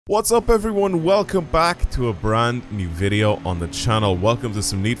What's up everyone, welcome back to a brand new video on the channel. Welcome to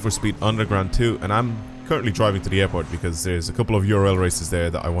some Need for Speed Underground 2, and I'm currently driving to the airport because there's a couple of URL races there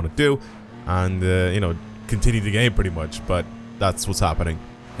that I want to do and you know, continue the game pretty much, but that's what's happening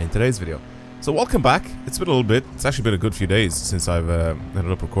in today's video. So welcome back. It's been a little bit, it's actually been a good few days since I've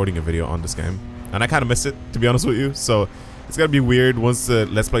ended up recording a video on this game, and I kind of miss it, to be honest with you, so it's gonna be weird once the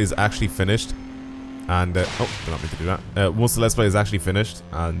Let's Play is actually finished. And, oh, did not mean to do that. Once the Let's Play is actually finished,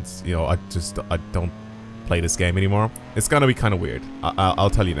 and, you know, I don't play this game anymore, it's gonna be kind of weird. I'll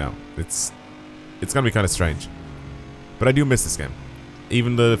tell you now. It's gonna be kind of strange. But I do miss this game.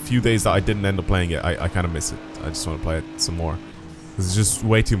 Even the few days that I didn't end up playing it, I kind of miss it. I just want to play it some more. It's just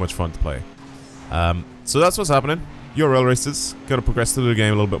way too much fun to play. So that's what's happening. URL races. Gotta progress through the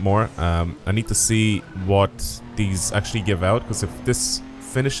game a little bit more. I need to see what these actually give out, because if this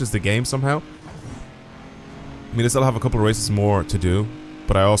finishes the game somehow, I mean, I still have a couple of races more to do,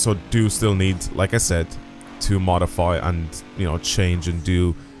 but I also do still need, like I said, to modify and, you know, change and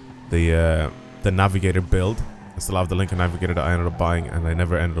do the Navigator build. I still have the Lincoln Navigator that I ended up buying, and I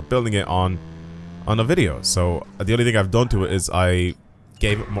never ended up building it on a video. So the only thing I've done to it is I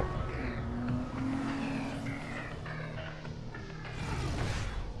gave it more.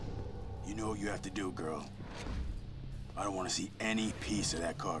 You know what you have to do, girl. I don't want to see any piece of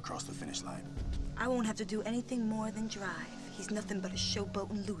that car across the finish line. I won't have to do anything more than drive. He's nothing but a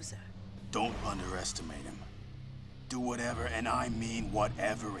showboating loser. Don't underestimate him. Do whatever, and I mean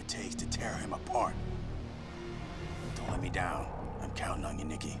whatever it takes to tear him apart. Don't let me down. I'm counting on you,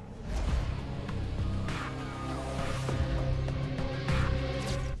 Nikki.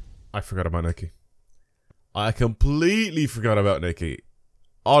 I forgot about Nikki. I completely forgot about Nikki.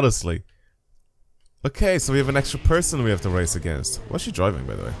 Honestly. Okay, so we have an extra person we have to race against. What's she driving,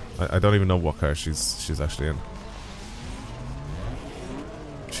 by the way? I don't even know what car she's actually in.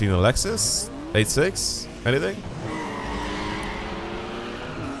 She in a Lexus? 8.6? Anything?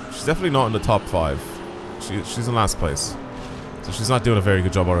 She's definitely not in the top 5. She's in last place. So she's not doing a very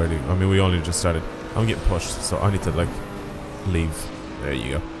good job already. I mean, we only just started. I'm getting pushed, so I need to, like, leave. There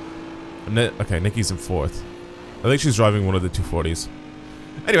you go. And okay, Nikki's in 4th. I think she's driving one of the 240s.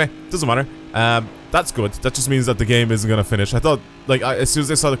 Anyway, doesn't matter. That's good. That just means that the game isn't gonna finish. I thought, like, as soon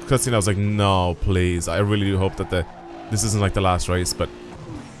as I saw the cutscene, I was like, no, please. I really do hope that this isn't like the last race, but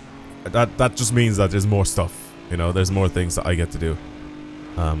that just means that there's more stuff. You know, there's more things that I get to do.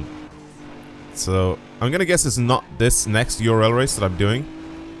 So I'm gonna guess it's not this next URL race that I'm doing.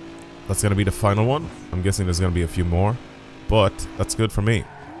 That's gonna be the final one. I'm guessing there's gonna be a few more, but that's good for me.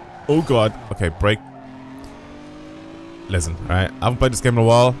 Oh god. Okay, break. Listen, alright, I haven't played this game in a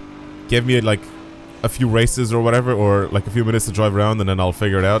while. Give me like a few races or whatever, or like a few minutes to drive around, and then I'll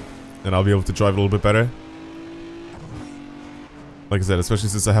figure it out, and I'll be able to drive a little bit better. Like I said, especially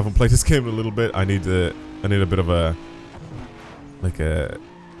since I haven't played this game in a little bit, I need a bit of a, like a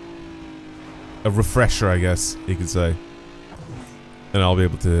refresher, I guess you could say, and I'll be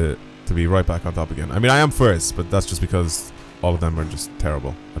able to be right back on top again. I mean, I am first, but that's just because all of them are just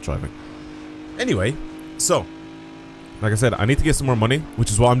terrible at driving. Anyway, so like I said, I need to get some more money,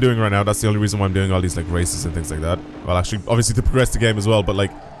 which is what I'm doing right now. That's the only reason why I'm doing all these like races and things like that. Well, actually, obviously to progress the game as well, but like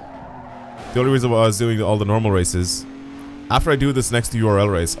the only reason why I was doing all the normal races, after I do this next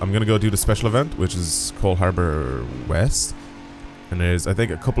URL race, I'm gonna go do the special event, which is Coal Harbor West, and there's, I think,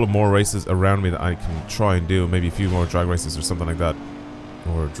 a couple of more races around me that I can try and do, maybe a few more drag races or something like that,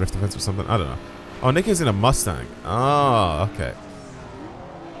 or drift events or something. I don't know. Oh, Nick is in a Mustang. Oh, okay.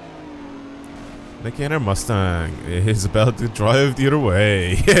 Nikki and her Mustang is about to drive the other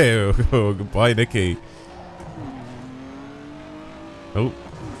way. Yeah, oh, goodbye, Nikki. Oh,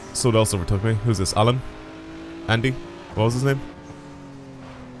 someone else overtook me. Who's this? Alan? Andy? What was his name?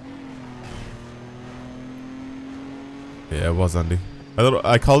 Yeah, it was Andy.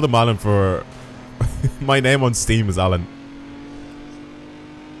 I called him Alan for my name on Steam is Alan.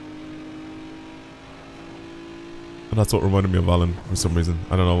 And that's what reminded me of Alan for some reason.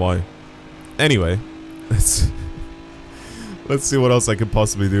 I don't know why. Anyway, let's see what else I can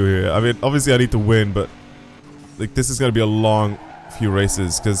possibly do here. I mean, obviously I need to win, but like this is gonna be a long few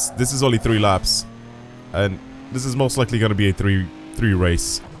races because this is only 3 laps, and this is most likely gonna be a three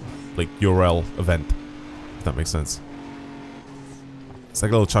race like URL event, if that makes sense. It's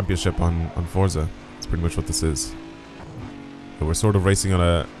like a little championship on Forza. That's pretty much what this is. But we're sort of racing on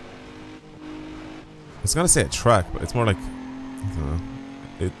a, I was gonna say a track, but it's more like, I don't know.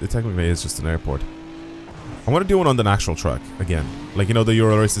 It technically is just an airport. I want to do one on the actual track again, like, you know, the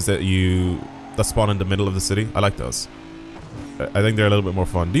URL races that spawn in the middle of the city. I like those. I think they're a little bit more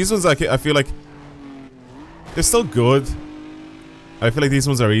fun. These ones, I feel like they're still good, I feel like these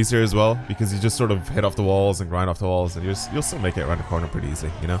ones are easier as well because you just sort of hit off the walls and grind off the walls, and you'll still make it around the corner pretty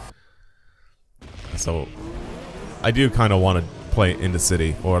easily, you know. So I do kind of want to play in the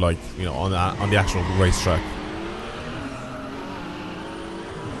city or like, you know, on the actual racetrack.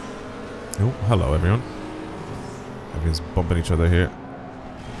 Oh, hello everyone. Everyone's bumping each other here.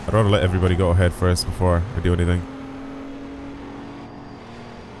 I'd rather let everybody go ahead first before I do anything.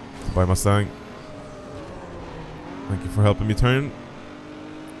 Goodbye, Mustang. Thank you for helping me turn.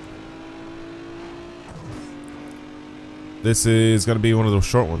 This is gonna be one of those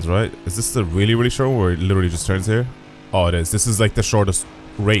short ones, right? Is this the really, really short one where it literally just turns here? Oh, it is. This is like the shortest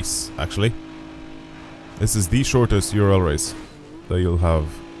race, actually. This is the shortest URL race that you'll have,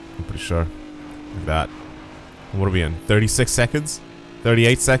 I'm pretty sure. Like that. What are we in? 36 seconds?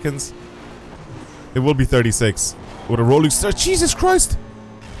 38 seconds? It will be 36. With a rolling start. Jesus Christ!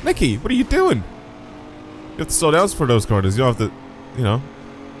 Nicky, what are you doing? You have to slow down for those corners. You don't have to, you know,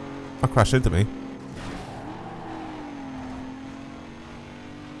 not crash into me.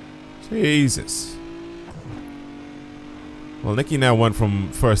 Jesus. Well, Nicky now went from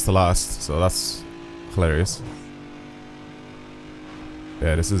first to last, so that's hilarious.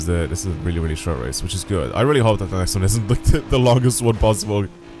 Yeah, this is a really, really short race, which is good. I really hope that the next one isn't like the longest one possible,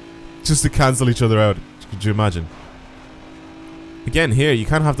 just to cancel each other out. Could you imagine? Again, here you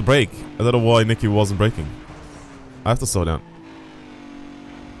kind of have to brake. I don't know why Nicky wasn't braking. I have to slow down.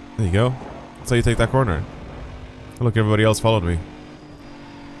 There you go. That's how you take that corner. Oh, look, everybody else followed me.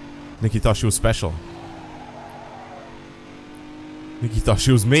 Nicky thought she was special. Nicky thought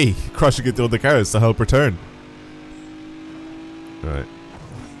she was me, crushing into other cars to help her turn. Right.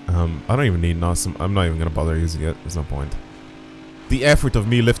 I don't even need NOS. I'm not even gonna bother using it. There's no point. The effort of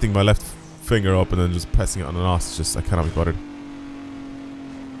me lifting my left finger up and then just pressing it on the NOS, just I cannot be bothered.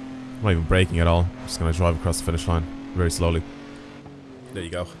 I'm not even braking at all. I'm just gonna drive across the finish line very slowly. There you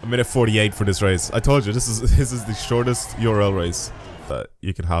go. A minute 48 for this race. I told you this is the shortest URL race that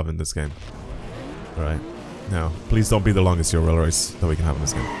you can have in this game. Alright. Now, please don't be the longest URL race that we can have in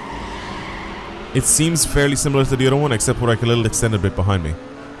this game. It seems fairly similar to the other one, except for like a little extended bit behind me.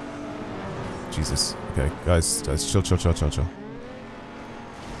 Jesus. Okay, guys, chill.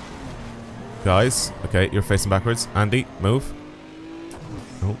 Guys, okay, you're facing backwards. Andy, move.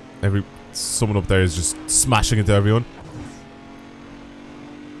 Oh, someone up there is just smashing into everyone.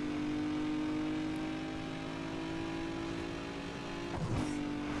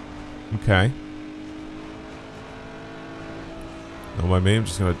 Okay. Don't mind me, I'm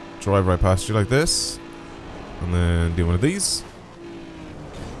just gonna drive right past you like this. And then do one of these.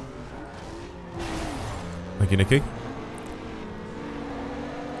 Thank you, Nicky.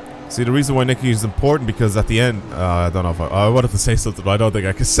 See, the reason why Nicky is important because at the end, I don't know if I wanted to say something, but I don't think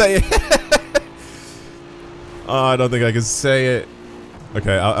I can say it. I don't think I can say it.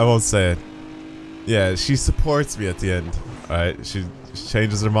 Okay, I won't say it. Yeah, she supports me at the end. Alright, she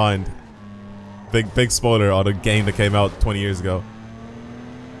changes her mind. Big spoiler on a game that came out 20 years ago.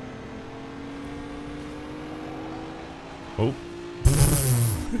 Oh.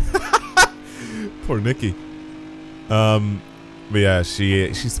 Poor Nicky. But yeah,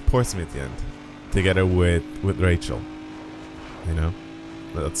 she supports me at the end, together with Rachel. You know,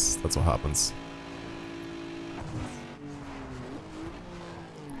 that's what happens.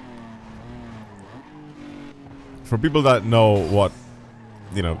 For people that know what,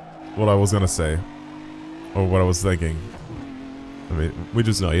 you know, what I was gonna say, or what I was thinking. I mean, we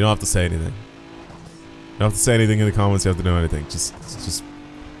just know. You don't have to say anything. You don't have to say anything in the comments. You have to do anything. Just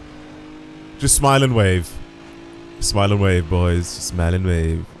smile and wave. Smile and wave, boys. Smile and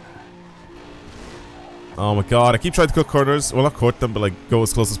wave. Oh my god, I keep trying to cut corners. Well, not cut them, but like go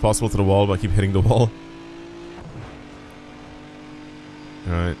as close as possible to the wall, but I keep hitting the wall.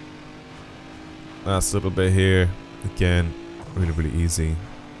 Alright. Last little bit here. Again, really, really easy.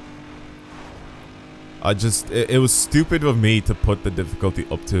 It was stupid of me to put the difficulty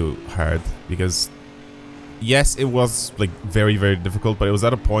up to hard, because yes, it was like very, very difficult, but it was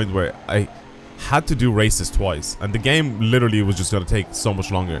at a point where I had to do races twice, and the game literally was just gonna take so much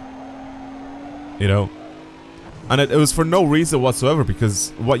longer, you know. And it was for no reason whatsoever,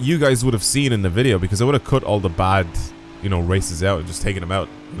 because what you guys would have seen in the video, because I would have cut all the bad, you know, races out and just taken them out.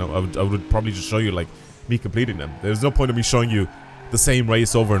 You know, I would probably just show you like me completing them. There's no point in me showing you the same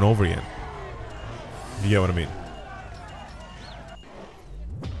race over and over again. You get what I mean?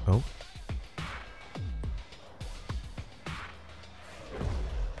 Oh.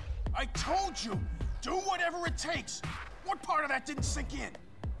 I told you! Do whatever it takes! What part of that didn't sink in?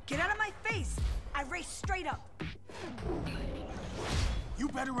 Get out of my face! I raced straight up. You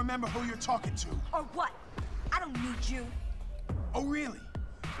better remember who you're talking to. Or what? I don't need you. Oh, really?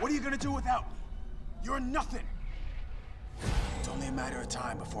 What are you gonna do without me? You're nothing. It's only a matter of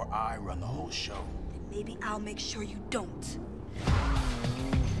time before I run the whole show. And maybe I'll make sure you don't.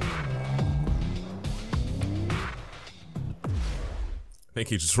 I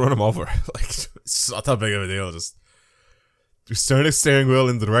think you just run him over. Like, it's not that big of a deal. Just turn the steering wheel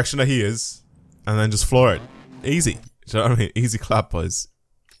in the direction that he is, and then just floor it. Easy. Do you know what I mean? Easy clap, boys.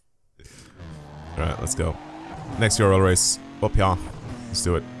 Alright, let's go. Next URL race. Up here. Let's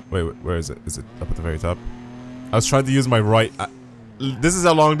do it. Wait, where is it? Is it up at the very top? I was trying to use my right... this is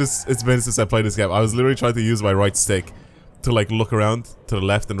how long it's been since I played this game. I was literally trying to use my right stick to, like, look around to the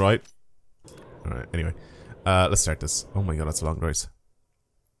left and right. Alright, anyway. Let's start this. Oh my god, that's a long race.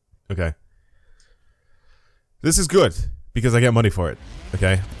 Okay. This is good, because I get money for it.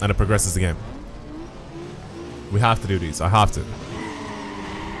 Okay? And it progresses the game. We have to do these. I have to.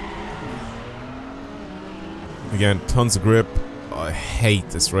 Again, tons of grip. I hate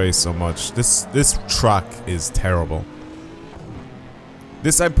this race so much. This track is terrible.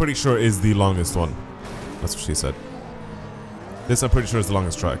 This, I'm pretty sure, is the longest one. That's what she said. This, I'm pretty sure, is the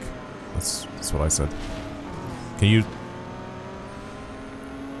longest track. That's what I said. Can you...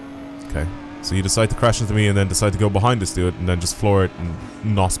 Okay. So you decide to crash into me and then decide to go behind this dude and then just floor it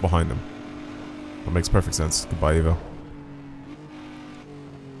and nos behind him. That makes perfect sense. Goodbye, Evo.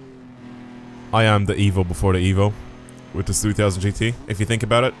 I am the Evo before the Evo with this 3000 GT, if you think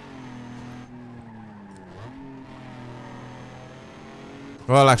about it.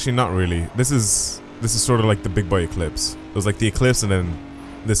 Well, actually, not really. This is sort of like the big boy Eclipse. It was like the Eclipse, and then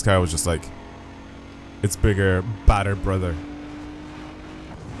this car was just like its bigger, badder brother.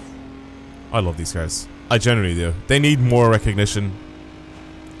 I love these cars. I generally do. They need more recognition.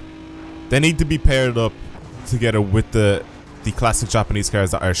 They need to be paired up together with the classic Japanese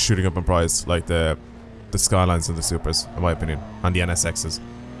cars that are shooting up in price, like the Skylines and the Supras, in my opinion, and the NSXs.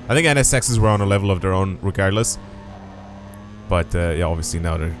 I think NSXs were on a level of their own, regardless. But yeah, obviously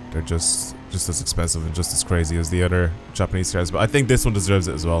now they're just as expensive and just as crazy as the other Japanese cars. But I think this one deserves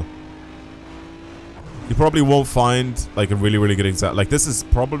it as well. You probably won't find like a really good example. Like, this is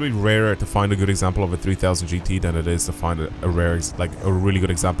probably rarer to find a good example of a 3000 GT than it is to find a really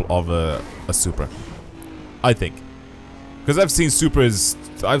good example of a Supra. I think, because I've seen Supras,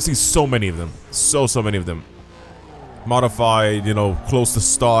 I've seen so many of them, so many of them, modified, you know, close to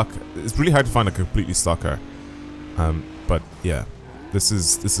stock. It's really hard to find a completely stock car. But yeah, this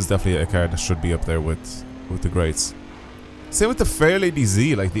is definitely a car that should be up there with the greats. Same with the Fairlady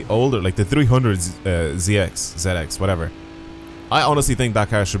Z, like the older, like the 300 ZX, whatever. I honestly think that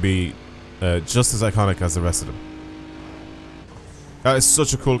car should be just as iconic as the rest of them. That is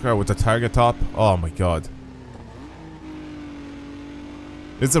such a cool car with the target top. Oh my god.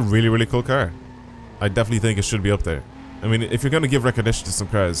 It's a really cool car. I definitely think it should be up there. I mean, if you're going to give recognition to some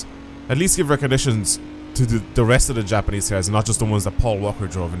cars, at least give recognitions to the rest of the Japanese cars, not just the ones that Paul Walker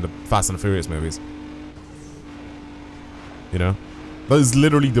drove in the Fast and the Furious movies. You know? That is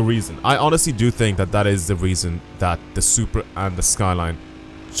literally the reason. I honestly do think that is the reason that the Supra and the Skyline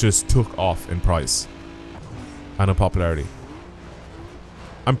just took off in price and in popularity.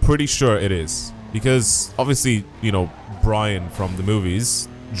 I'm pretty sure it is. Because, obviously, you know, Brian from the movies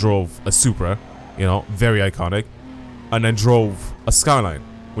drove a Supra, you know, very iconic, and then drove a Skyline,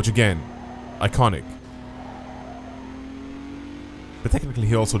 which again, iconic. But technically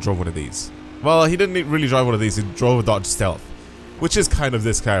he also drove one of these. Well, he didn't really drive one of these, he drove a Dodge Stealth, which is kind of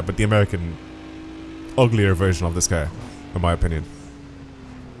this car, but the American, uglier version of this car, in my opinion.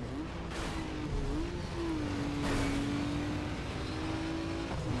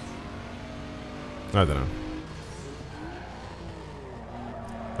 I don't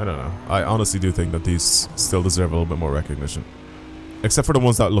know. I honestly do think that these still deserve a little bit more recognition. Except for the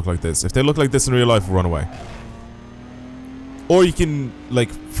ones that look like this. If they look like this in real life, run away. Or you can, like,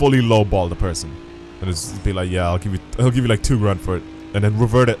 fully lowball the person and just be like, yeah, I'll give you like $2 grand for it, and then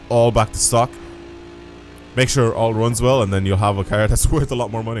revert it all back to stock. Make sure it all runs well, and then you'll have a car that's worth a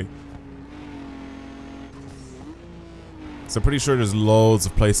lot more money. So I'm pretty sure there's loads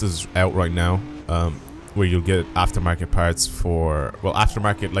of places out right now where you'll get aftermarket parts for, well,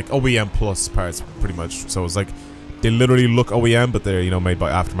 aftermarket, like OEM plus parts, pretty much. So it's like they literally look OEM, but they're, you know, made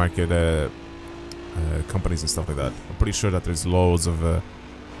by aftermarket companies and stuff like that. I'm pretty sure that there's loads of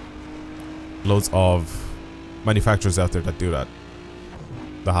manufacturers out there that do that.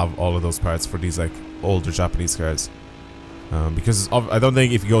 That have all of those parts for these like older Japanese cars. Because I don't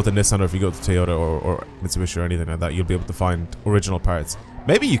think if you go to Nissan or if you go to Toyota or Mitsubishi or anything like that, you'll be able to find original parts.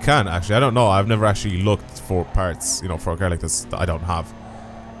 Maybe you can, actually. I don't know. I've never actually looked for parts, you know, for a car like this that I don't have.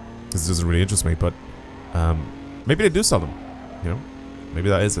 This doesn't really interest me, but maybe they do sell them. You know, maybe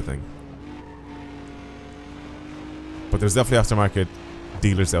that is a thing. But there's definitely aftermarket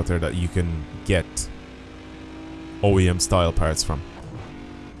dealers out there that you can get OEM style parts from.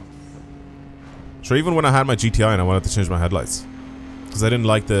 Sure, even when I had my GTI and I wanted to change my headlights, because I didn't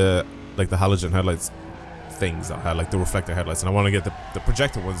like the halogen headlights things that had like the reflector headlights, and I want to get the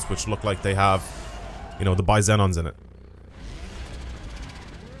projector ones, which look like they have, you know, the bi-xenons in it.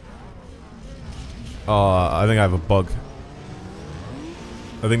 I think I have a bug.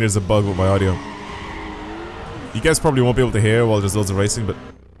 I think there's a bug with my audio. You guys probably won't be able to hear while there's loads of racing, but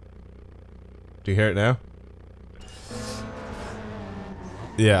do you hear it now?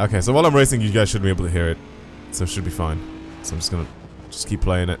 Yeah, okay, so while I'm racing, you guys should be able to hear it, so it should be fine. So I'm just gonna keep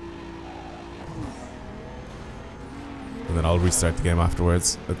playing it, and then I'll restart the game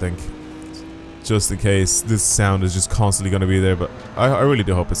afterwards, I think, just in case this sound is just constantly gonna be there, but I really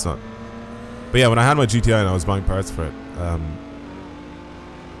do hope it's not. But yeah, when I had my GTI and I was buying parts for it,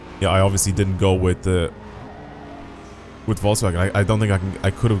 yeah, I obviously didn't go with Volkswagen. I don't think I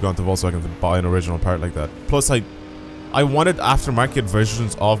could have gone to Volkswagen to buy an original part like that. Plus, I wanted aftermarket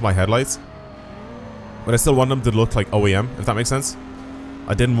versions of my headlights, but I still want them to look like OEM, if that makes sense.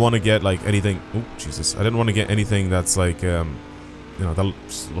 I didn't want to get like anything. Oh Jesus! I didn't want to get anything that's like, you know, that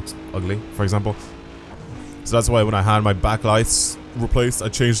just looks ugly, for example. So that's why when I had my backlights replaced, I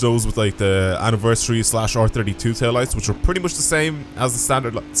changed those with like the anniversary / R32 taillights, which were pretty much the same as the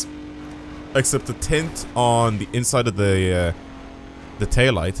standard lights, except the tint on the inside of the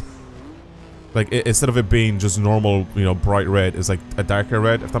taillight, like instead of it being just normal, you know, bright red, it's like a darker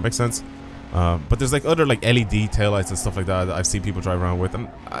red, if that makes sense. But there's like other like LED taillights and stuff like that I've seen people drive around with, and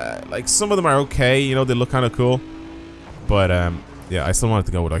like some of them are okay, you know, they look kind of cool, but yeah, I still wanted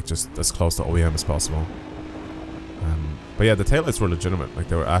to go with like just as close to OEM as possible. But yeah, the taillights were legitimate, like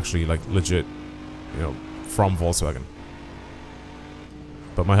they were actually like legit, you know, from Volkswagen.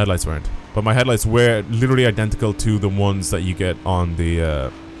 But my headlights weren't. But my headlights were literally identical to the ones that you get on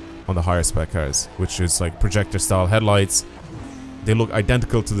the higher spec cars, which is like projector style headlights. They look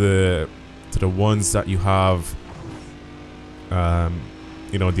identical to the ones that you have,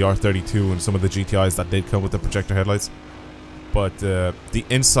 you know, the R32 and some of the GTIs that did come with the projector headlights. But the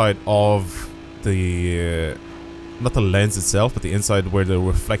inside of the not the lens itself, but the inside where the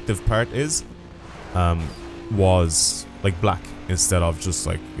reflective part is, was like black instead of just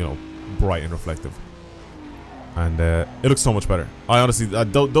like, you know, bright and reflective. And it looks so much better. I honestly,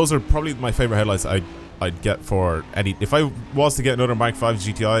 those are probably my favorite headlights I'd get for any. If I was to get another Mark V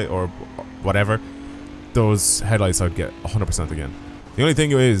GTI or whatever, those headlights I'd get 100% again. The only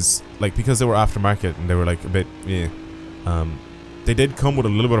thing is, like, because they were aftermarket and they were like a bit, yeah, they did come with a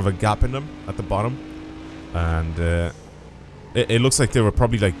little bit of a gap in them at the bottom, and it looks like they were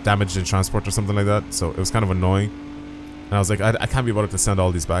probably like damaged in transport or something like that. So it was kind of annoying. And I was like, I can't be bothered to send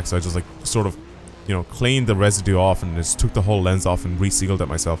all these back, so I just like sort of, you know, cleaned the residue off and just took the whole lens off and resealed it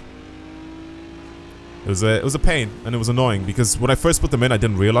myself. It was a pain, and it was annoying because when I first put them in, I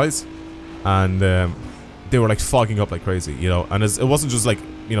didn't realize, and they were like fogging up like crazy, you know. And it wasn't just like,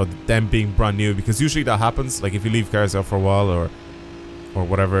 you know, them being brand new, because usually that happens, like if you leave cars out for a while or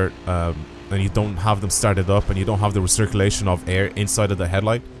whatever, and you don't have them started up and you don't have the recirculation of air inside of the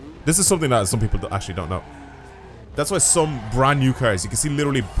headlight. This is something that some people actually don't know. That's why some brand new cars, you can see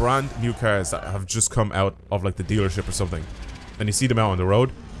literally brand new cars that have just come out of like the dealership or something, and you see them out on the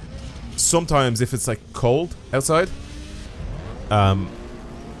road. Sometimes if it's like cold outside,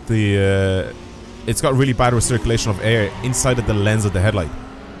 it's got really bad recirculation of air inside of the lens of the headlight,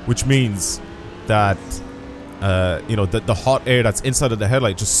 which means that you know, the hot air that's inside of the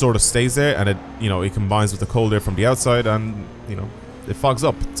headlight just sort of stays there, and it, you know, it combines with the cold air from the outside, and you know, it fogs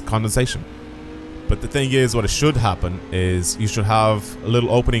up. It's condensation. But the thing is, what it should happen is you should have a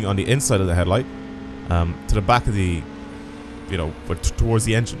little opening on the inside of the headlight, to the back of the, you know, towards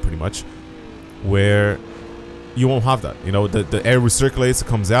the engine pretty much, where you won't have that. You know, the air recirculates, it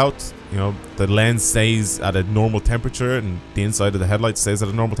comes out, you know, the lens stays at a normal temperature and the inside of the headlight stays at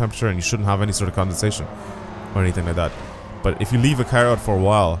a normal temperature, and you shouldn't have any sort of condensation or anything like that. But if you leave a car out for a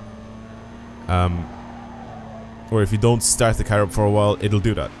while, or if you don't start the car up for a while, it'll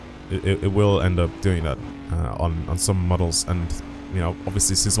do that. It will end up doing that on some models. And, you know,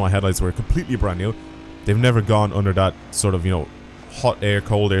 obviously since my headlights were completely brand new, they've never gone under that sort of, you know, hot air,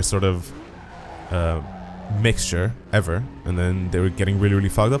 cold air sort of mixture ever. And then they were getting really, really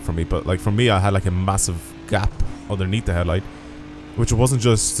fogged up for me. But like for me, I had like a massive gap underneath the headlight, which wasn't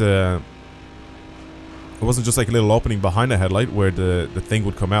just like a little opening behind the headlight where the thing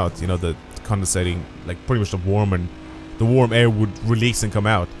would come out, you know, the condensating, like pretty much the warm air would release and come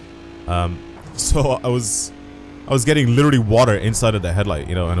out. So I was I was getting literally water inside of the headlight,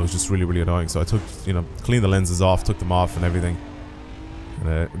 you know, and it was just really, really annoying. So I took, you know, cleaned the lenses off, took them off and everything.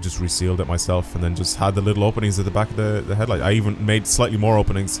 And just resealed it myself, and then just had the little openings at the back of the headlight. I even made slightly more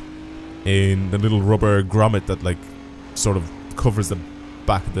openings in the little rubber grommet that, like, sort of covers the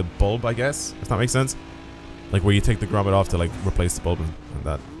back of the bulb, I guess, if that makes sense. Like, where you take the grommet off to, like, replace the bulb and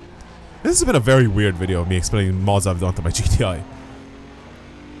that. This has been a very weird video of me explaining mods I've done to my GTI.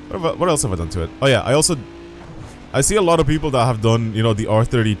 What else have I done to it? Oh yeah, I see a lot of people that have done, you know, the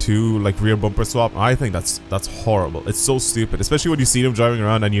R32 like rear bumper swap. I think that's horrible. It's so stupid, especially when you see them driving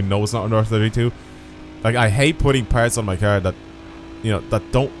around and you know it's not an R32. Like, I hate putting parts on my car that, you know,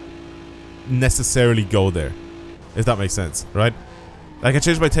 that don't necessarily go there, if that makes sense, right? Like, I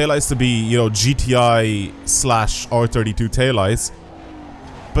changed my taillights to be, you know, GTI / R32 taillights,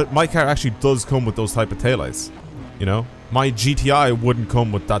 but my car actually does come with those type of taillights, you know? My GTI wouldn't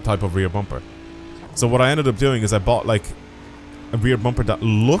come with that type of rear bumper. So what I ended up doing is I bought, like, a rear bumper that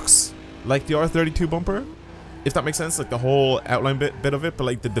looks like the R32 bumper, if that makes sense, like the whole outline bit of it, but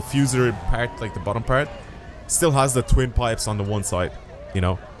like the diffuser part, like the bottom part, still has the twin pipes on the one side, you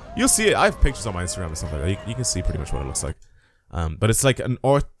know? You'll see it. I have pictures on my Instagram and stuff like that. You can see pretty much what it looks like. But it's like an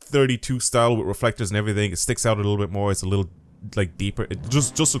R32 style with reflectors and everything. It sticks out a little bit more. It's a little, like, deeper. It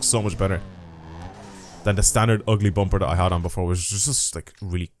just looks so much better than the standard ugly bumper that I had on before, which was just like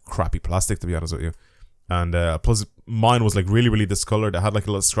really crappy plastic, to be honest with you. And plus mine was like really discolored. I had like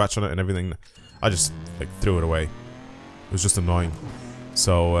a little scratch on it and everything. I just like threw it away. It was just annoying.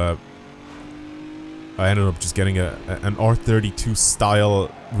 So I ended up just getting an R32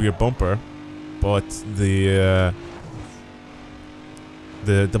 style rear bumper, but the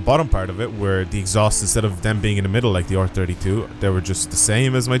bottom part of it, where the exhaust, instead of them being in the middle like the R32, they were just the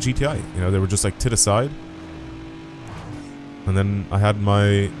same as my GTI. You know, they were just like to the side. And then I had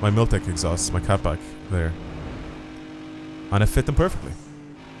my Miltech exhaust, my catback there, and it fit them perfectly.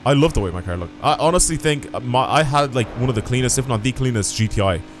 I love the way my car looked. I honestly think I had like one of the cleanest, if not the cleanest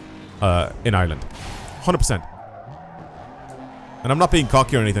GTI in Ireland, 100%. And I'm not being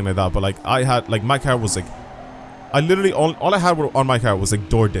cocky or anything like that, but like I had, like, my car was like, I literally, all I had on my car was like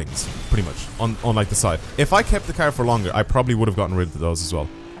door dings, pretty much, on like the side. If I kept the car for longer, I probably would have gotten rid of those as well.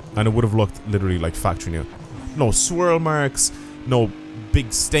 And it would have looked literally like factory new. No swirl marks, no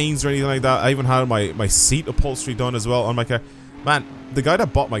big stains or anything like that. I even had my seat upholstery done as well on my car. Man, the guy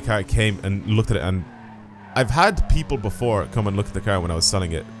that bought my car came and looked at it, and I've had people before come and look at the car when I was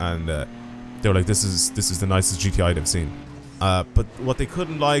selling it, and they were like, this is the nicest GTI they've seen. But what they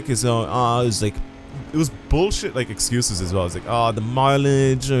couldn't like is, it was like, it was bullshit, like, excuses as well. It's like, oh, the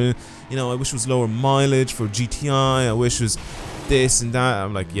mileage, you know, I wish it was lower mileage for GTI, I wish it was this and that.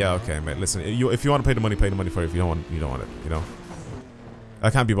 I'm like, yeah, okay, mate, listen, if you want to pay the money for it. If you don't want it, you don't want it, you know? I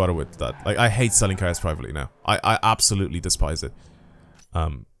can't be bothered with that. Like, I hate selling cars privately now. I absolutely despise it.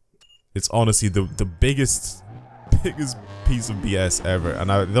 It's honestly the biggest piece of BS ever,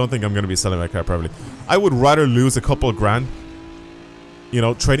 and I don't think I'm going to be selling my car privately. I would rather lose a couple of grand, you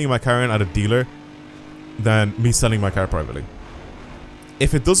know, trading my car in at a dealer, than me selling my car privately.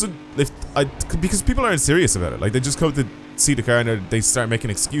 If it doesn't, because people aren't serious about it. Like, they just come to see the car and they start making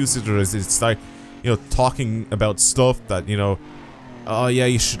excuses, or they start, you know, talking about stuff that, you know, oh yeah,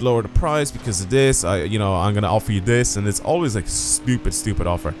 you should lower the price because of this. You know, I'm gonna offer you this, and it's always like stupid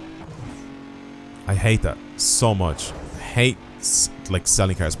offer. I hate that so much. I hate like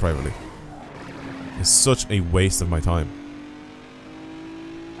selling cars privately. It's such a waste of my time.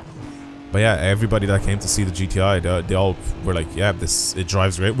 But yeah, everybody that came to see the GTI, they all were like, yeah, it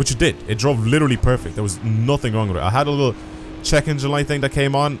drives great, which it did. It drove literally perfect. There was nothing wrong with it. I had a little check engine light thing that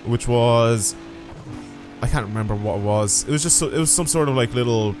came on, which was, I can't remember what it was. It was just, it was some sort of like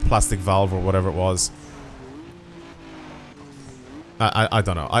little plastic valve or whatever it was. I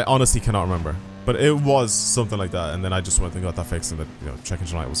don't know. I honestly cannot remember. But it was something like that, and then I just went and got that fixed, and the, you know, check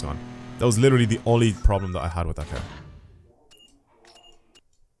engine light was gone. That was literally the only problem that I had with that car.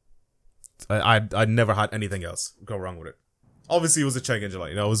 I never had anything else go wrong with it. Obviously, it was a check engine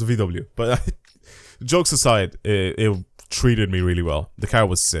light, you know, it was a VW. But jokes aside, it treated me really well. The car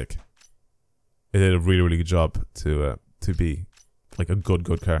was sick. It did a really good job to be like a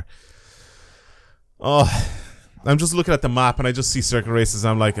good car. Oh, I'm just looking at the map and I just see circuit races.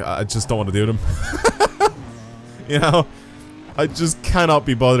 And I'm like, I just don't want to do them. You know, I just cannot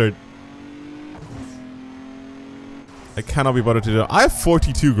be bothered. I cannot be bothered to do it. I have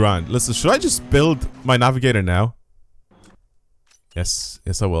 42 grand. Listen, should I just build my Navigator now? Yes,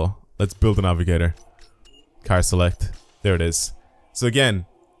 I will. Let's build a Navigator. Car select. There it is. So again,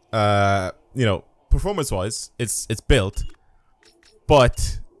 you know, performance-wise, it's built,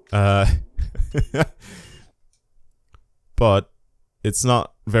 but but it's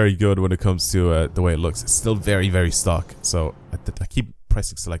not very good when it comes to the way it looks. It's still very, very stock. So I keep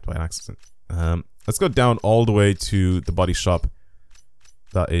pressing select by accident. Let's go down all the way to the body shop.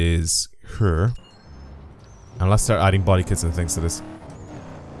 That is her. And let's start adding body kits and things to this.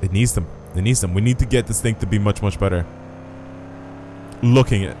 It needs them. It needs them. We need to get this thing to be much, much better.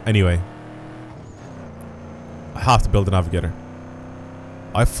 Looking at anyway. I have to build a navigator.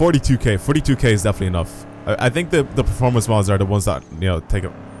 I have 42k. 42k is definitely enough. I think the performance mods are the ones that, you know, take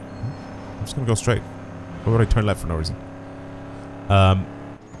up. I'm just gonna go straight. Why would I turn left for no reason? Oh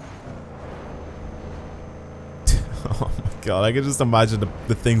my god, I can just imagine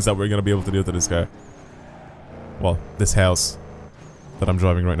the things that we're gonna be able to do to this car. Well, this house that I'm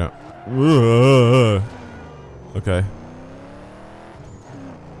driving right now. Okay.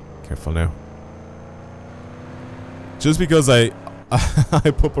 Careful now. Just because I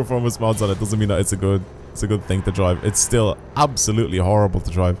put performance mods on it doesn't mean that it's a good thing to drive. It's still absolutely horrible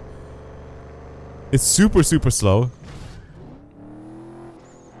to drive. It's super, super slow.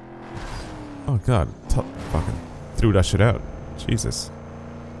 Oh god, fucking threw that shit out. Jesus.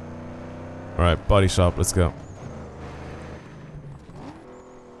 Alright, body shop, let's go.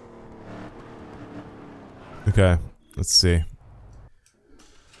 Okay, let's see.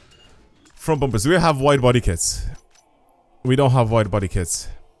 Front bumpers. Do we have wide body kits? We don't have wide body kits.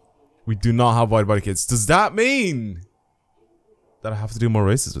 We do not have wide body kits. Does that mean that I have to do more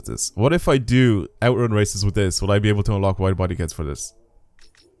races with this? What if I do outrun races with this? Will I be able to unlock wide body kits for this?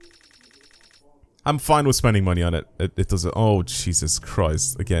 I'm fine with spending money on it. It doesn't. Oh, Jesus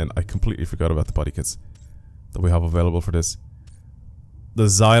Christ. Again, I completely forgot about the body kits that we have available for this. The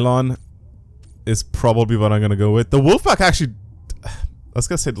Xylon is probably what I'm going to go with. The Wolfpack actually... I was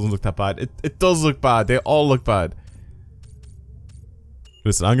going to say it doesn't look that bad. It does look bad. They all look bad.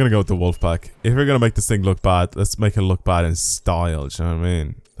 Listen, I'm going to go with the Wolfpack. If we're going to make this thing look bad, let's make it look bad in style. Do you know what I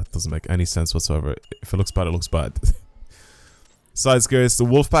mean? That doesn't make any sense whatsoever. If it looks bad, it looks bad. Side skirts. The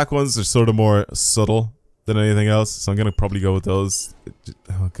Wolfpack ones are sort of more subtle than anything else. So I'm going to probably go with those.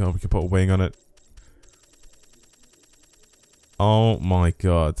 Oh god, we can put a wing on it. Oh my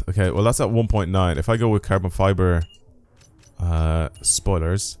god. Okay, well that's at 1.9. If I go with carbon fiber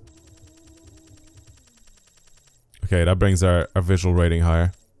spoilers. Okay, that brings our visual rating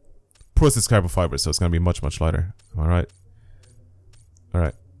higher. Plus it's carbon fiber, so it's going to be much, much lighter. Alright.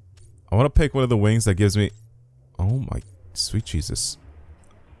 Alright. I want to pick one of the wings that gives me... Oh my sweet Jesus.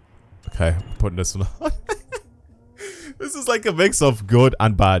 Okay, I'm putting this one on. This is like a mix of good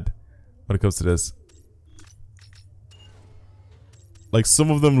and bad when it comes to this. Like, some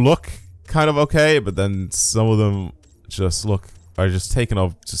of them look kind of okay, but then some of them just are just taken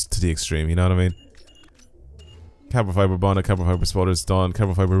off just to the extreme, you know what I mean? Carbon fiber bonnet, carbon fiber spoilers done,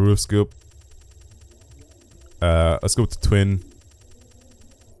 carbon fiber roof scoop. Let's go with the twin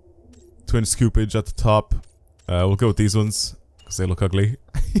scoopage at the top. We'll go with these ones because they look ugly.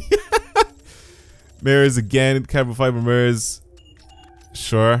 Mirrors again, carbon fiber mirrors.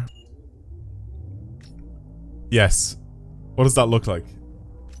 Sure. Yes. What does that look like?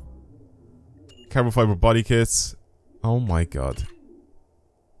 Carbon fiber body kits. Oh my god.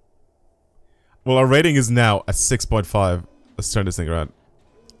 Well, our rating is now at 6.5. Let's turn this thing around.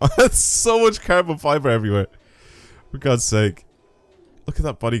 That's so much carbon fiber everywhere. For God's sake. Look at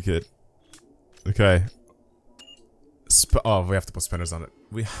that body kit. Okay. Oh, we have to put spinners on it.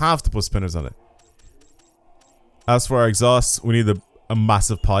 We have to put spinners on it. As for our exhaust, we need a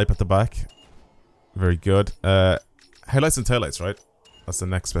massive pipe at the back. Very good. Headlights and taillights, right? That's the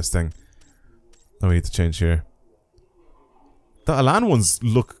next best thing that we need to change here. The Elan ones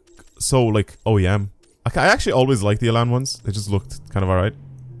look so like OEM. I actually always like the Elan ones. They just looked kind of alright.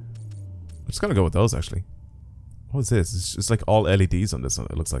 I'm just gonna go with those actually. What is this? It's just like all LEDs on this one,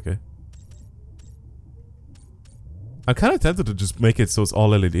 it looks like it. I'm kind of tempted to just make it so it's all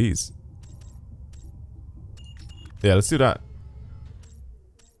LEDs. Yeah, let's do that.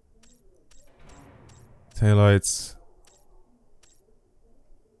 Taillights.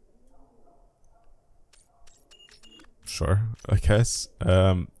 Sure, I guess.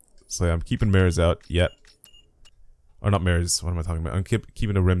 So yeah, I'm keeping mirrors out. Yep. Or not mirrors, what am I talking about? I'm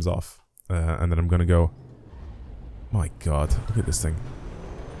keeping the rims off. And then I'm gonna go... My god, look at this thing.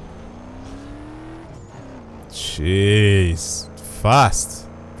 Jeez. Fast.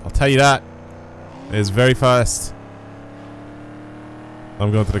 I'll tell you that. It is very fast.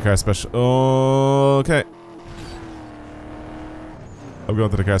 I'm going to the car special... Okay. I'm going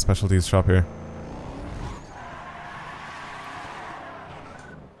to the car specialties shop here.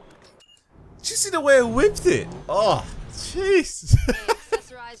 Did you see the way I whipped it? Oh, jeez.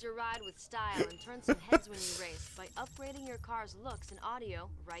 Revitalize your ride with style and turn some heads when you race by upgrading your car's looks and audio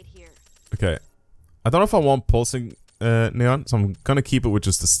right here. Okay. I don't know if I want pulsing neon, so I'm gonna keep it with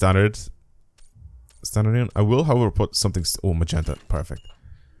just the standard neon. I will, however, put something. Oh, magenta, perfect.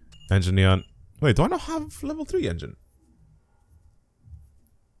 Engine neon. Wait, do I not have level 3 engine?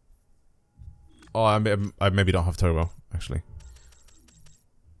 Oh, I maybe don't have turbo actually.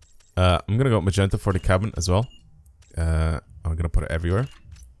 I'm gonna go magenta for the cabin as well. I'm gonna put it everywhere.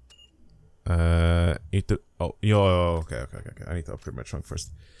 Okay. I need to upgrade my trunk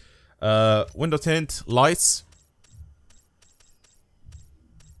first. Window tint, lights.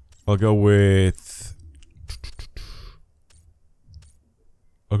 I'll go with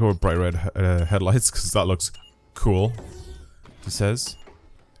bright red headlights because that looks cool. It says.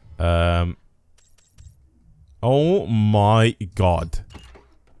 Oh my god.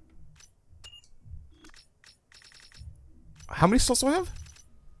 How many slots do I have?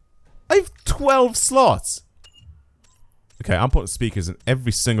 I have 12 slots. Okay, I'm putting speakers in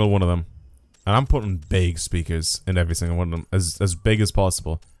every single one of them. And I'm putting big speakers in every single one of them. As big as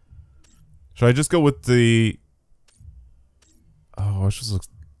possible. Should I just go with the... Oh, I just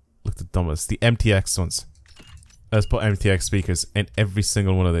look the dumbest. The MTX ones. Let's put MTX speakers in every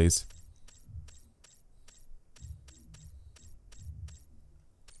single one of these.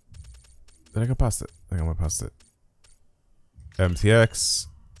 Did I go past it? I think I went past it. MTX.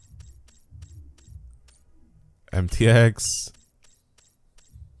 MTX.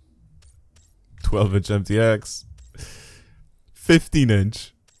 12-inch MTX.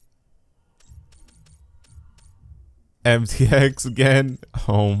 15-inch. MTX again.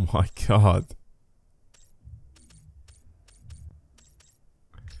 Oh my god.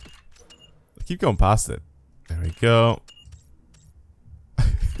 I keep going past it. There we go.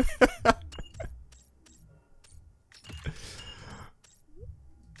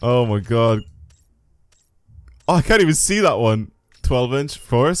 Oh my god. Oh, I can't even see that one. 12-inch, of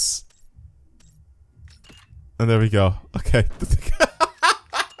course. And there we go. Okay.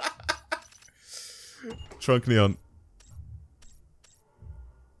 Trunk neon.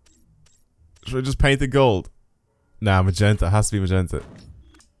 Should I just paint it gold? Nah, magenta. It has to be magenta.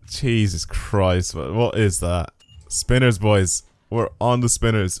 Jesus Christ. What is that? Spinners, boys. We're on the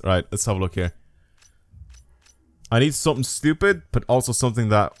spinners. Right, let's have a look here. I need something stupid, but also something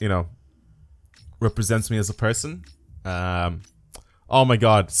that, you know, represents me as a person. Oh my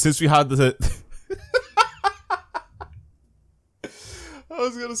god. Since we had the... I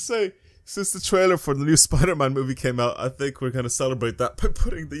was gonna say, since the trailer for the new Spider-Man movie came out, I think we're gonna celebrate that by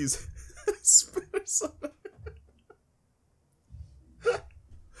putting these spinners on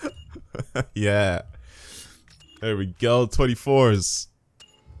it. Yeah. There we go, 24s.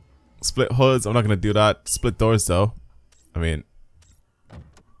 Split hoods, I'm not gonna do that. Split doors though. I mean,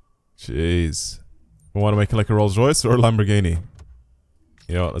 jeez. We want to make it like a Rolls Royce or a Lamborghini?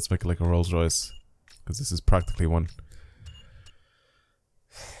 You know what, let's make it like a Rolls Royce. Because this is practically one.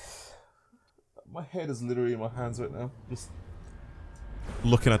 My head is literally in my hands right now. Just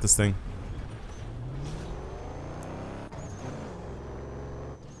looking at this thing.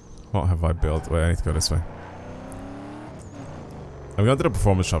 What have I built? Wait, I need to go this way. I'm going to the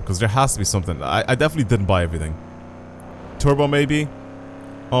performance shop because there has to be something. I definitely didn't buy everything. Turbo maybe?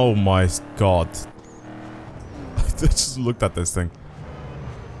 Oh my god. I just looked at this thing.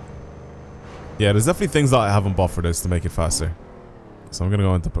 Yeah, there's definitely things that I haven't bought for this to make it faster. So I'm going to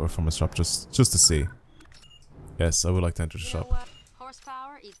go into the performance shop just to see. Yes, I would like to enter the shop.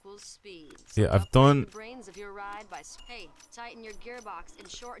 Horsepower equals speed. Yeah, I've done...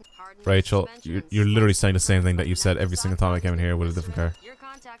 Rachel, you're literally saying the same thing that you've said every single time I came in here with a different car. Your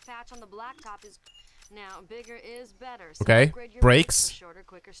contact patch on the blacktop is now bigger is better. So okay, brakes. Shorter,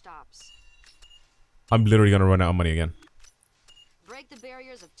 quicker stops. I'm literally gonna run out of money again. Break the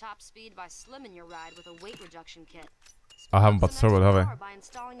barriers of top speed by slimming your ride with a weight reduction kit. I haven't bought the turbo, have I? By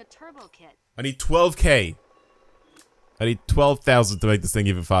installing a turbo kit. I need 12k. I need 12,000 to make this thing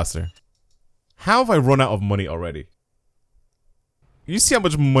even faster. How have I run out of money already? You see how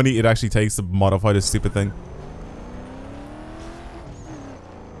much money it actually takes to modify this stupid thing?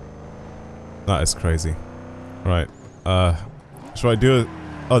 That is crazy. Right. Should I do it?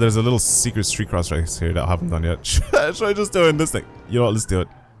 Oh, there's a little secret street cross race here that I haven't done yet. Should I just do it in this thing? You know what? Let's do it.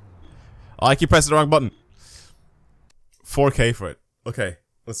 Oh, I keep pressing the wrong button. 4k for it. Okay.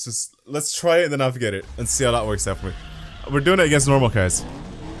 Let's try it in the Navigator and see how that works out for me. We're doing it against normal cars.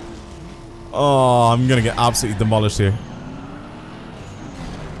 Oh, I'm gonna get absolutely demolished here.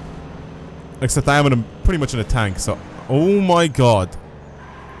 Except I am pretty much in a tank, so... Oh my god.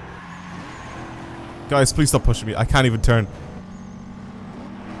 Guys, please stop pushing me. I can't even turn.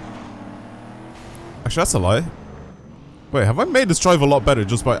 Actually, that's a lie. Wait, have I made this drive a lot better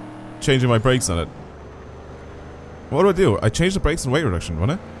just by changing my brakes on it? What do I do? I changed the brakes and weight reduction,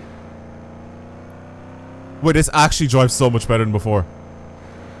 wouldn't I? Wait, this actually drives so much better than before.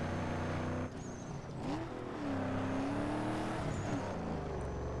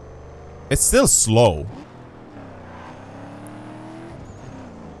 It's still slow.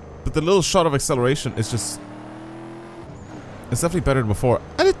 But the little shot of acceleration is just... It's definitely better than before.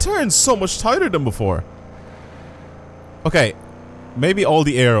 And it turns so much tighter than before. Okay. Maybe all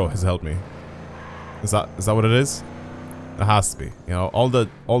the aero has helped me. Is that what it is? It has to be. You know, all the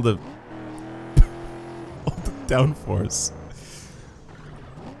all the downforce.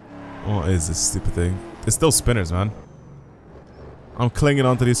 What is this stupid thing? It's still spinners, man. I'm clinging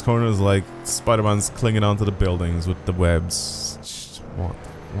onto these corners like Spider-Man's clinging onto the buildings with the webs. What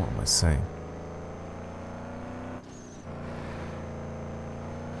am I saying?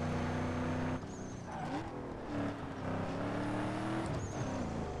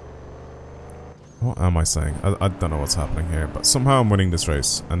 What am I saying? I don't know what's happening here, but somehow I'm winning this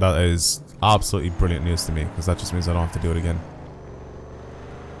race, and that is absolutely brilliant news to me, because that just means I don't have to do it again.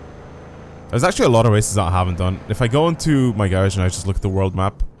 There's actually a lot of races that I haven't done. If I go into my garage and I just look at the world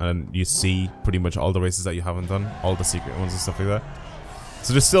map, and you see pretty much all the races that you haven't done, all the secret ones and stuff like that.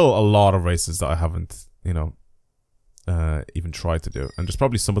 So there's still a lot of races that I haven't, you know, even tried to do, and there's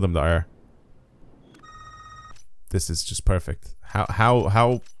probably some of them that are. This is just perfect.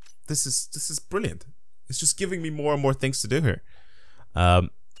 How this is brilliant. It's just giving me more and more things to do here.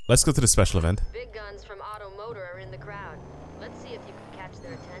 Let's go to the special event. Big guns from Auto Motor are in the crowd. Let's see if you can catch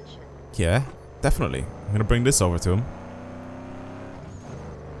their attention. Yeah, definitely. I'm gonna bring this over to them.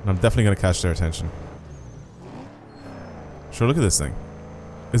 And I'm definitely gonna catch their attention. Sure, look at this thing.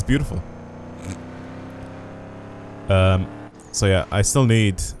 It's beautiful. So yeah, I still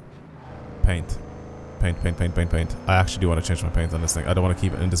need paint. Paint. I actually do want to change my paint on this thing. I don't want to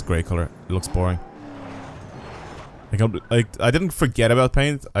keep it in this grey color. It looks boring. Like I didn't forget about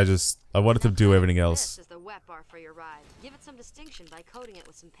paint. I wanted to do everything else. This is the wet bar for your ride. Give it some distinction by coating it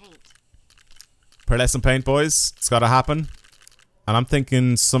with some paint. Pearlescent paint, boys. It's gotta happen. And I'm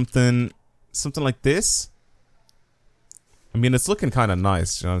thinking something like this. I mean, it's looking kind of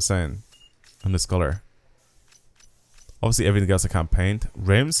nice. You know what I'm saying? On this color. Obviously, everything else I can't paint.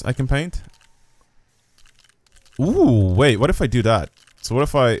 Rims I can paint. Ooh, wait, what if I do that? So what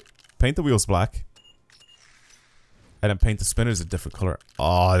if I paint the wheels black and then paint the spinners a different color?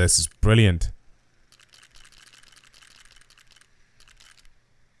 Oh, this is brilliant.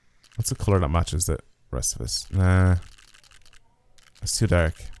 What's the color that matches the rest of this? Nah. It's too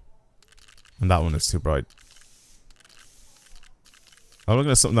dark. And that one is too bright. I'm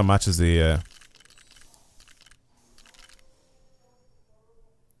looking at something that matches the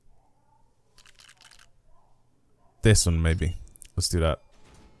this one, maybe. Let's do that.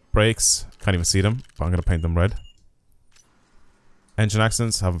 Brakes, can't even see them, but I'm gonna paint them red. Engine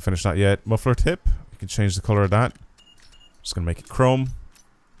accents, haven't finished that yet. Muffler tip, we can change the color of that. Just gonna make it chrome.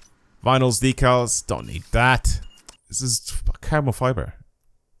 Vinyls, decals, don't need that. This is carbon fiber.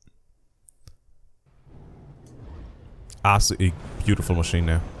 Absolutely beautiful machine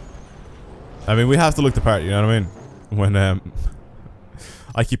now. I mean, we have to look the part, you know what I mean? When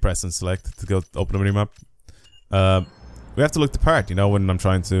I keep pressing select to go open a mini map. We have to look the part, you know, when I'm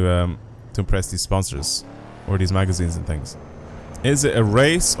trying to impress these sponsors or these magazines and things. Is it a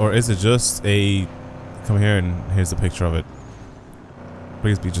race or is it just a... Come here and here's a picture of it.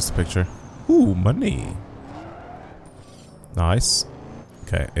 Please be just a picture. Ooh, money. Nice.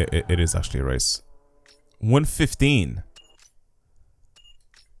 Okay, it is actually a race. 115.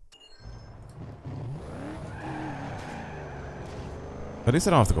 At least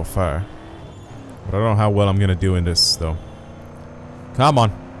I don't have to go far. But I don't know how well I'm gonna do in this, though. Come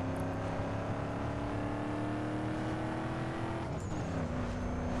on.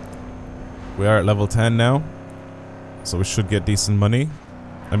 We are at level 10 now. So we should get decent money.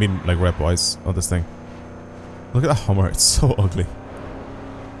 I mean, like rep-wise on this thing. Look at that Hummer, it's so ugly.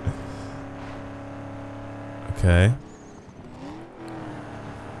 Okay.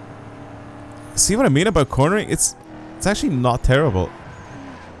 See what I mean about cornering? It's actually not terrible.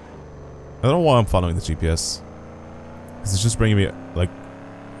 I don't know why I'm following the GPS. Because it's just bringing me, like,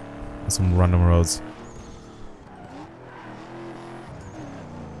 some random roads.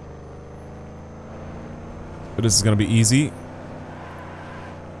 But this is gonna be easy.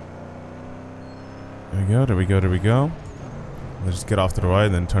 There we go, there we go, there we go. Let's just get off to the right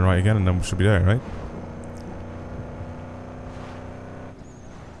and then turn right again and then we should be there, right?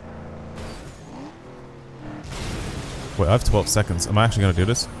 Wait, I have 12 seconds. Am I actually gonna do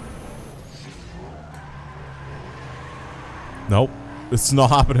this? Nope. It's not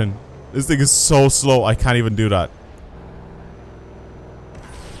happening. This thing is so slow, I can't even do that.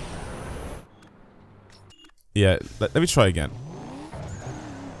 Yeah, let me try again.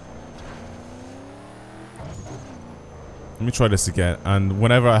 Let me try this again, and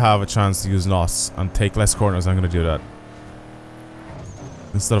whenever I have a chance to use NOS and take less corners, I'm gonna do that.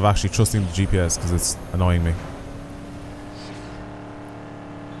 Instead of actually trusting the GPS, because it's annoying me.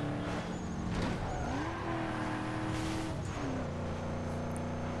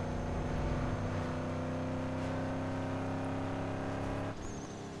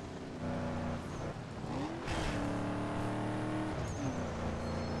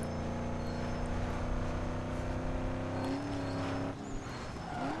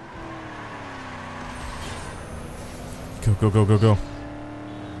 Go, go, go, go, go.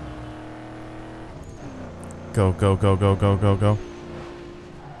 Go, go, go, go, go, go, go.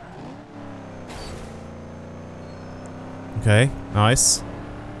 Okay, nice.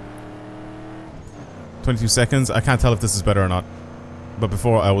 22 seconds. I can't tell if this is better or not. But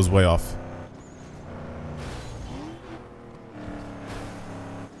before, I was way off.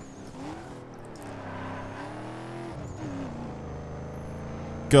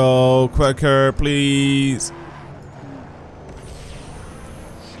 Go quicker, please.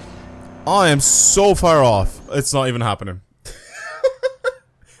 I am so far off. It's not even happening.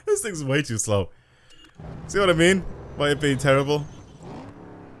 This thing's way too slow. See what I mean? By it being terrible.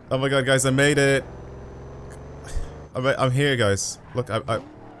 Oh my god, guys, I made it. I'm here, guys. Look, I've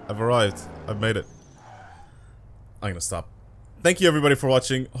arrived. I've made it. I'm gonna stop. Thank you, everybody, for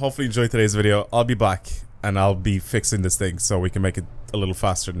watching. Hopefully you enjoyed today's video. I'll be back, and I'll be fixing this thing so we can make it a little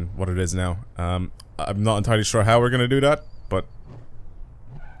faster than what it is now. I'm not entirely sure how we're gonna do that, but...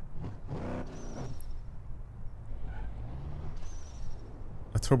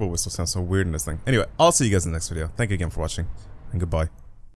 A turbo whistle sounds so weird in this thing. Anyway, I'll see you guys in the next video. Thank you again for watching, and goodbye.